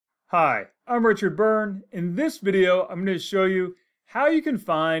Hi, I'm Richard Byrne. In this video, I'm going to show you how you can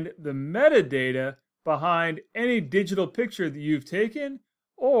find the metadata behind any digital picture that you've taken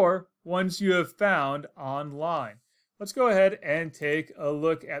or ones you have found online. Let's go ahead and take a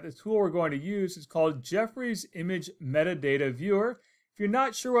look at the tool we're going to use. It's called Jeffrey's Image Metadata Viewer. If you're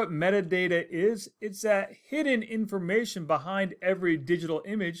not sure what metadata is, it's that hidden information behind every digital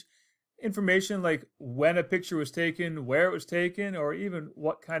image. Information like when a picture was taken, where it was taken, or even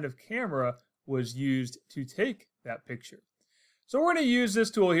what kind of camera was used to take that picture. So we're going to use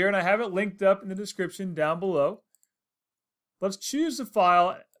this tool here, and I have it linked up in the description down below. Let's choose the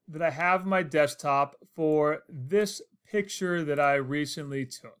file that I have on my desktop for this picture that I recently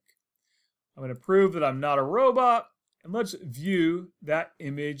took. I'm going to prove that I'm not a robot, and let's view that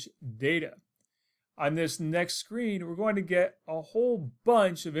image data. On this next screen, we're going to get a whole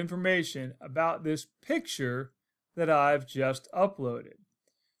bunch of information about this picture that I've just uploaded.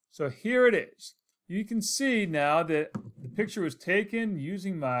 So here it is. You can see now that the picture was taken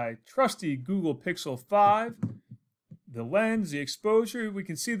using my trusty Google Pixel 5. The lens, the exposure, we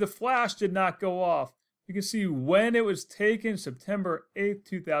can see the flash did not go off. You can see when it was taken, September 8th,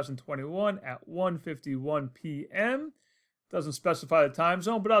 2021 at 1:51 p.m. Doesn't specify the time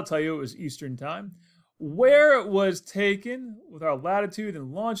zone, but I'll tell you it was Eastern time. Where it was taken with our latitude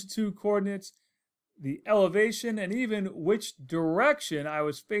and longitude coordinates, the elevation, and even which direction I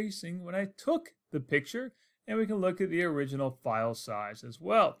was facing when I took the picture. And we can look at the original file size as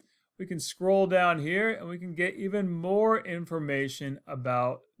well. We can scroll down here and we can get even more information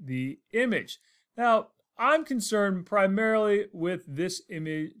about the image. Now, I'm concerned primarily with this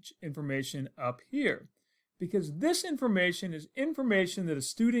image information up here, because this information is information that a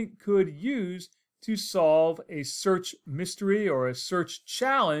student could use to solve a search mystery or a search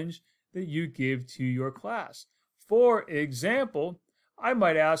challenge that you give to your class. For example, I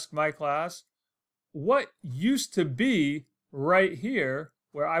might ask my class, what used to be right here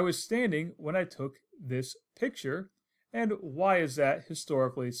where I was standing when I took this picture, and why is that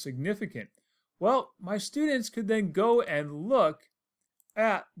historically significant? Well, my students could then go and look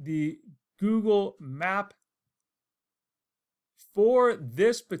at the Google map for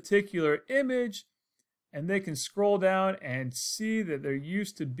this particular image, and they can scroll down and see that there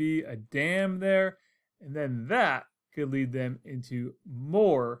used to be a dam there, and then that could lead them into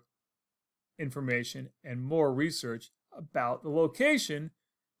more information and more research about the location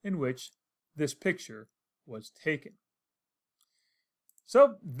in which this picture was taken.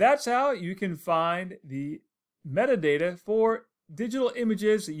 So that's how you can find the metadata for digital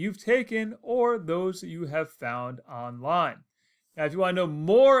images that you've taken or those that you have found online. Now, if you want to know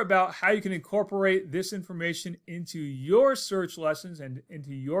more about how you can incorporate this information into your search lessons and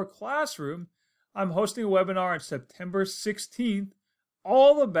into your classroom, I'm hosting a webinar on September 16th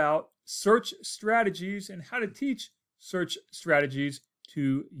all about search strategies and how to teach search strategies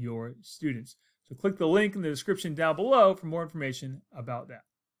to your students. So click the link in the description down below for more information about that.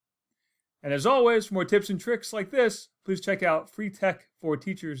 And as always, for more tips and tricks like this, please check out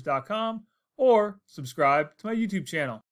freetechforteachers.com or subscribe to my YouTube channel.